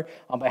not utter.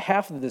 On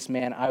behalf of this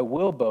man, I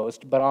will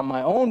boast, but on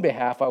my own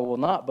behalf, I will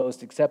not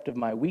boast except of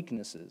my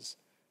weaknesses.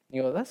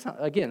 You know,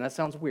 that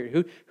sounds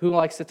weird. Who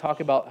likes to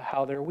talk about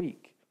how they're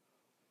weak?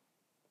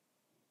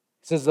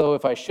 It says, though,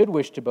 if I should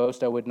wish to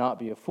boast, I would not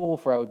be a fool,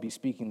 for I would be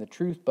speaking the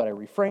truth, but I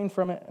refrain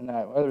from it. And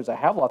others, I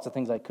have lots of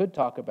things I could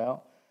talk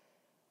about,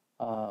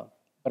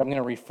 but I'm going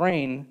to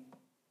refrain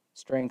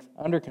strength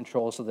under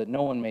control so that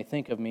no one may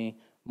think of me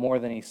more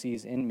than he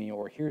sees in me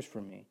or hears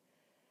from me.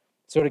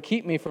 So to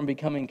keep me from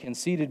becoming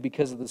conceited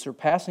because of the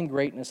surpassing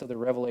greatness of the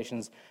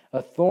revelations,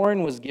 a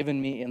thorn was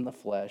given me in the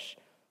flesh,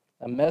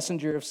 a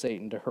messenger of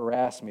Satan to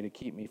harass me, to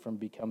keep me from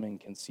becoming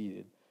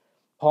conceited.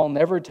 Paul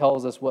never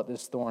tells us what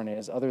this thorn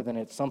is, other than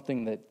it's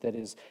something that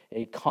is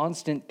a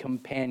constant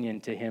companion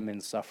to him in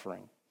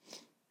suffering.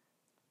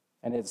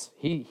 And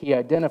he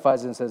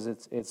identifies it and says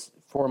it's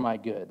for my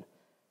good.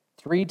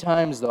 3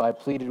 times, though, I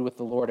pleaded with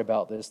the Lord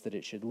about this, that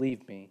it should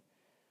leave me.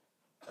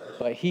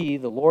 But he,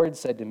 the Lord,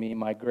 said to me,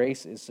 my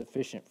grace is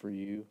sufficient for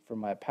you, for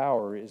my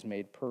power is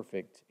made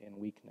perfect in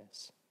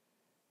weakness.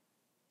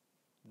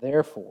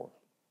 Therefore,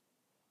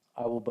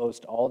 I will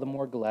boast all the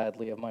more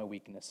gladly of my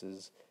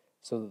weaknesses,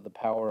 so that the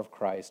power of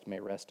Christ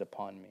may rest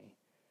upon me.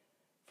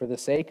 For the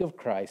sake of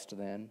Christ,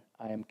 then,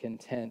 I am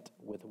content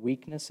with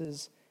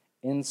weaknesses,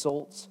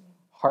 insults,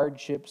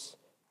 hardships,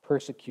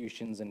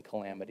 persecutions, and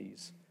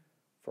calamities.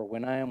 For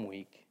when I am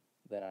weak,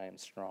 then I am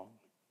strong.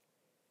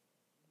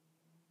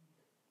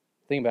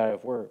 Think about it,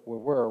 if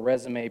we're a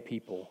resume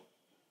people,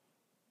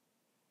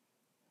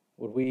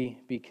 Would we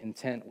be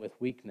content with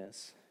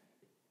weakness,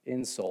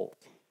 insult,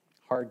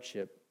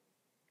 hardship,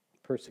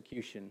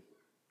 persecution,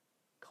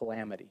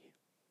 calamity?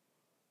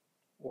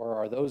 Or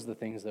are those the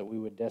things that we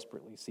would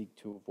desperately seek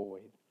to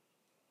avoid?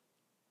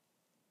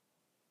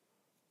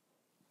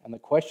 And the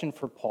question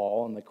for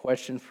Paul and the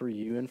question for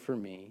you and for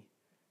me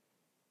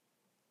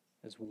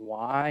is,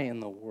 why in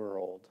the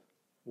world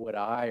would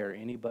I or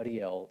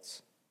anybody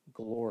else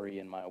glory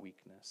in my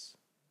weakness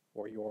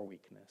or your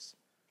weakness?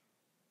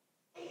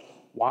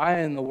 Why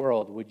in the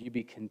world would you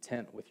be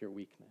content with your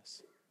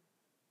weakness?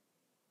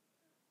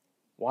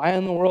 Why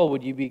in the world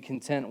would you be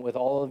content with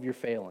all of your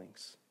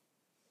failings?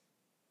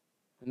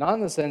 Not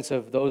in the sense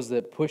of those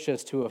that push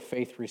us to a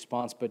faith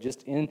response, but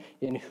just in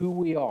who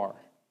we are,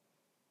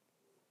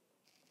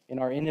 in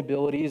our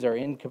inabilities, our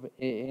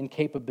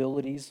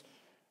incapabilities.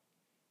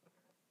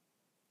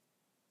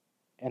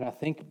 And I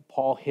think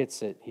Paul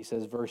hits it. He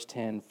says, verse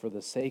 10, for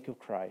the sake of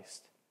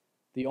Christ,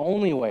 the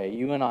only way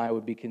you and I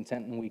would be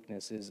content in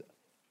weakness is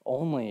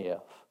only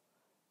if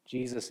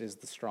Jesus is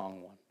the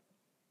strong one.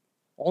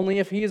 Only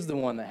if he is the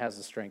one that has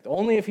the strength.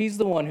 Only if he's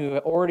the one who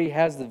already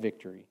has the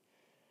victory.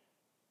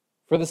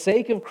 For the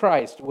sake of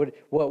Christ,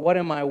 what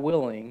am I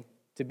willing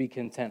to be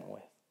content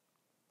with?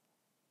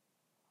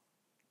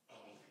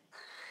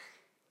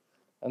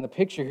 And the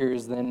picture here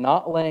is then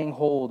not laying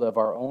hold of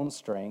our own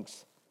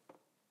strengths,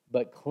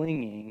 but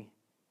clinging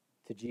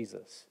to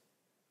Jesus.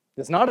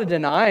 It's not a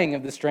denying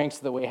of the strengths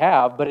that we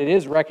have, but it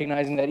is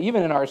recognizing that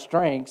even in our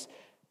strengths,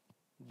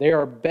 they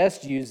are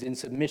best used in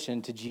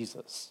submission to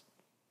Jesus.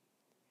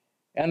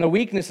 And the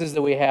weaknesses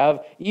that we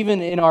have, even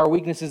in our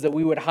weaknesses that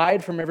we would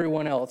hide from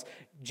everyone else,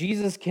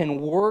 Jesus can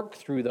work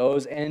through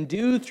those and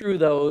do through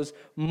those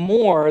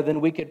more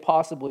than we could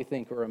possibly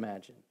think or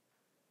imagine.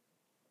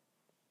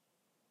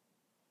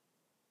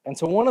 And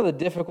so one of the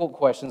difficult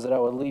questions that I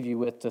would leave you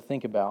with to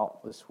think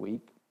about this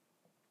week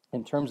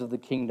in terms of the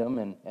kingdom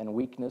and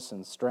weakness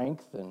and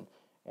strength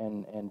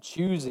and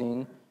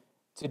choosing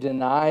to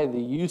deny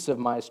the use of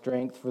my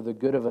strength for the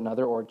good of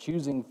another or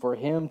choosing for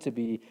him to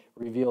be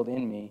revealed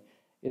in me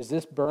is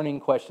this burning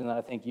question that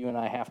I think you and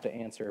I have to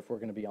answer if we're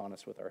going to be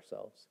honest with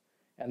ourselves.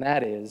 And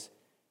that is,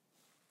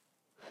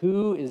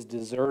 who is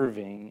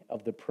deserving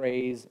of the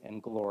praise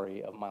and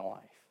glory of my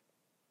life?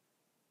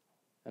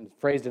 And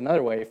phrased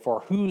another way,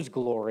 for whose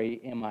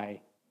glory am I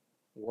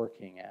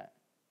working at?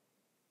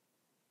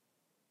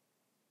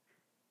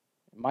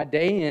 My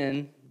day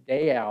in,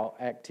 day out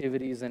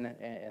activities and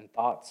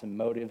thoughts and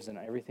motives and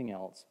everything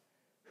else,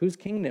 whose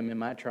kingdom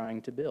am I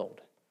trying to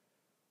build?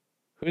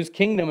 Whose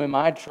kingdom am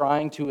I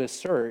trying to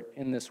assert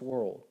in this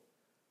world?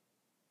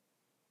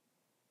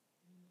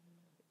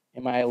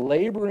 Am I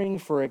laboring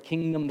for a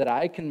kingdom that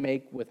I can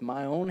make with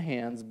my own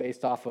hands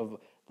based off of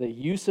the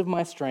use of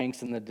my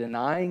strengths and the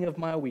denying of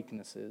my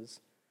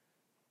weaknesses?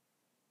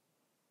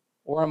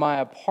 Or am I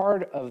a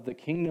part of the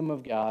kingdom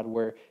of God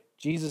where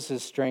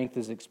Jesus' strength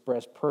is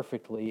expressed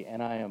perfectly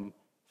and I am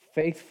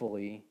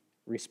faithfully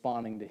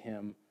responding to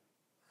him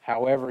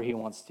however he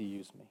wants to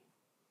use me?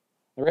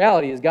 The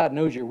reality is God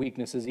knows your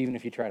weaknesses even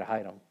if you try to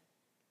hide them.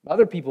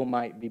 Other people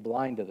might be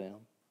blind to them.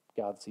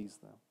 God sees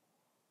them.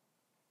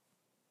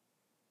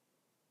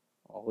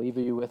 I'll leave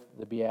you with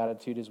the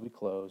beatitude as we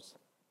close.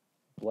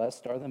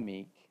 Blessed are the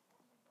meek,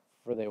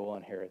 for they will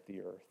inherit the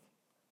earth.